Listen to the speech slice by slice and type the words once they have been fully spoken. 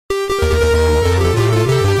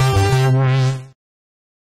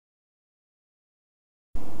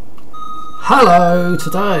Hello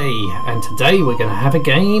today we're going to have a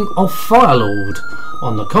game of Firelord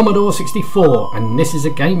on the Commodore 64, and this is a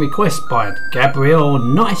game request by Gabriel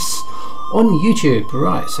Nice on YouTube.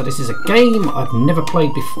 Right, so this is a game I've never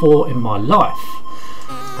played before in my life.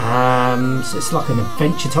 So it's like an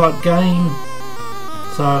adventure type game,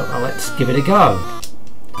 so let's give it a go.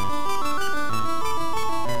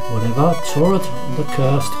 Whatever, toward the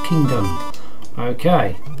Cursed Kingdom.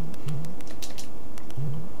 Okay.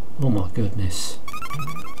 Oh my goodness.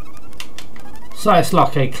 So it's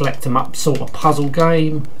like a collect 'em up sort of puzzle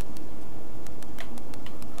game.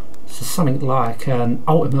 So something like an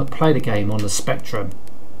ultimate player game on the Spectrum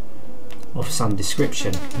of some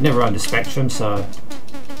description. Never owned a Spectrum, so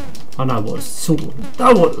I know what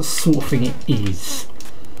sort of thing it is.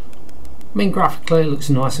 I mean, graphically it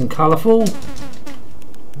looks nice and colourful.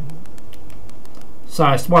 So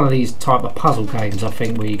it's one of these type of puzzle games, I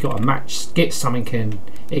think, where you got to match, get something and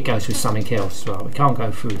it goes with something else. Right, we can't go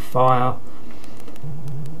through the fire.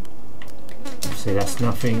 See, that's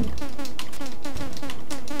nothing.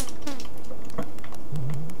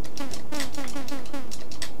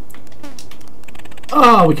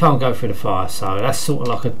 Oh, we can't go through the fire, so that's sort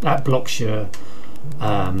of like that blocks your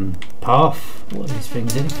path. What are these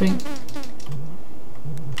things? Anything?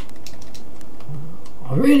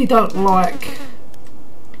 I really don't like.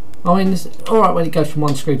 I mean, it's alright when it goes from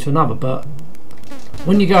one screen to another, but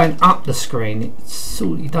when you're going up the screen, it's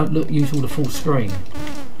sort of, you don't use all the full screen.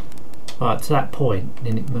 Right, to that point,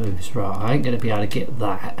 then it moves. Right, I ain't going to be able to get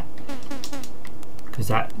that because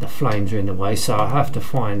the flames are in the way. So I have to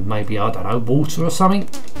find maybe, I don't know, water or something.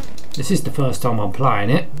 This is the first time I'm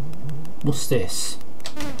playing it. What's this?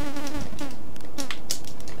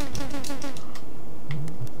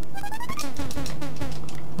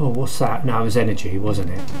 Oh, what's that? No, it was energy, wasn't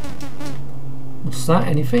it? What's that?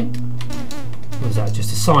 Anything? Or was that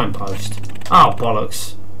just a signpost? Oh,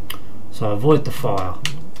 bollocks. So avoid the fire.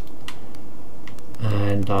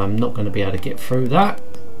 And I'm not going to be able to get through that.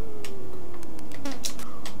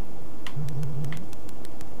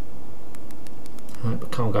 I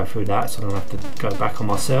can't go through that, so I'm going to have to go back on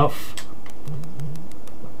myself.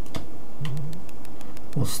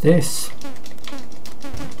 What's this?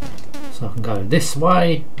 So I can go this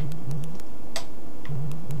way.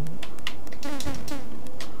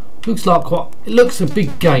 Looks like it looks a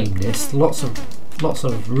big game. This lots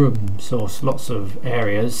of rooms or lots of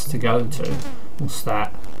areas to go to. What's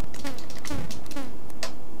that?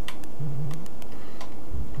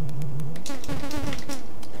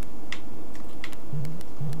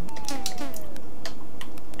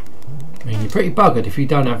 I mean, you're pretty buggered if you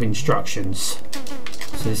don't have instructions.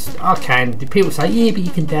 I can. People say, yeah, but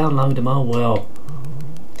you can download them. Oh well.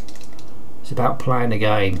 It's about playing the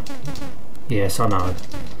game. Yes, I know.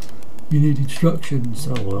 You need instructions.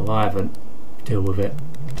 Oh well, I haven't. Deal with it.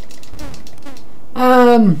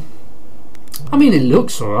 I mean, it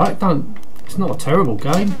looks alright. It's not a terrible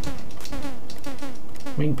game.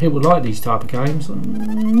 I mean, people like these type of games.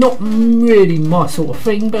 Not really my sort of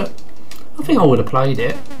thing, but I think I would have played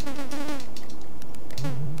it.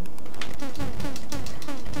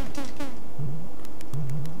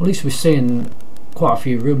 At least we're seeing quite a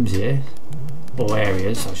few rooms here, or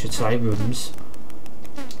areas I should say, rooms.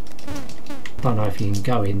 Don't know if you can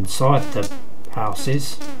go inside the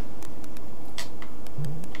houses.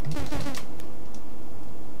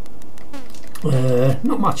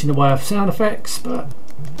 Not much in the way of sound effects, but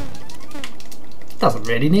doesn't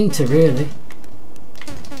really need to, really.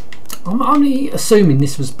 I'm only assuming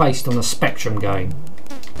this was based on a Spectrum game.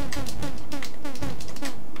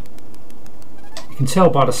 You can tell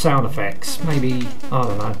by the sound effects. Maybe, I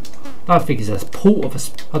don't know. I don't think it's a port of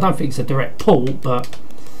I don't think it's a direct port, but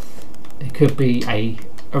it could be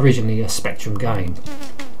originally a Spectrum game.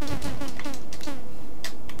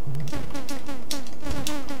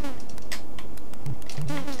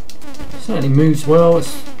 Certainly moves well.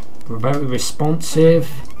 It's very responsive.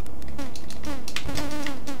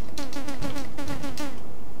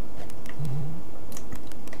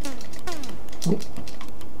 Ooh.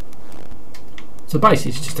 So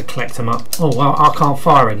basically it's just to collect them up. Oh well, I can't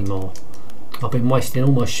fire anymore. I've been wasting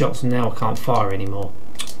all my shots and now I can't fire anymore.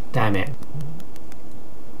 Damn it.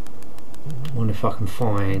 I wonder if I can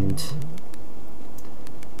find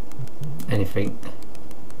anything.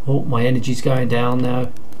 Oh, my energy's going down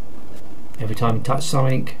now. Every time you touch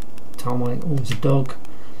something. Oh, there's a dog.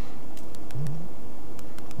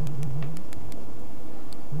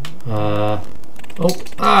 Don't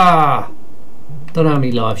know how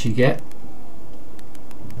many lives you get.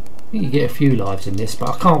 I think you get a few lives in this, but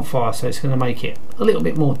I can't fire, so it's going to make it a little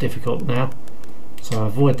bit more difficult now. So I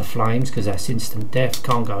avoid the flames because that's instant death.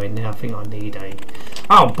 Can't go in there. I think I need a...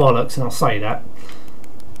 Oh, bollocks, and I'll say that.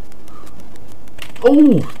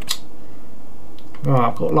 Oh! Right,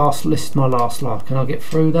 I've got this is my last life. Can I get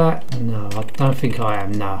through that? No, I don't think I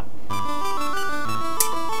am, no.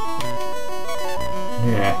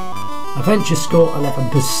 Yeah. Adventure score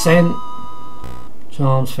 11%.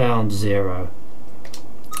 Charms found 0.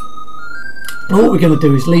 All we're going to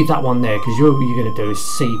do is leave that one there because all you're going to do is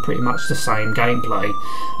see pretty much the same gameplay.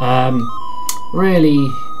 Really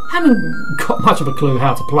haven't got much of a clue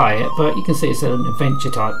how to play it, but you can see it's an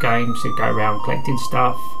adventure type game, so you go around collecting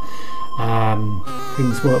stuff.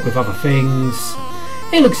 Things work with other things.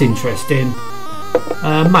 It looks interesting.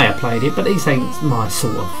 May have played it, but these ain't my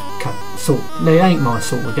they ain't my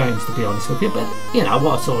sort of games, to be honest with you. But you know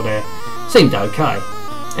what I saw there seemed okay.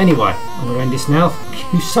 Anyway, I'm going to end this now.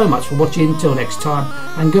 Thank you so much for watching. Until next time,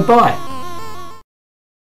 and goodbye.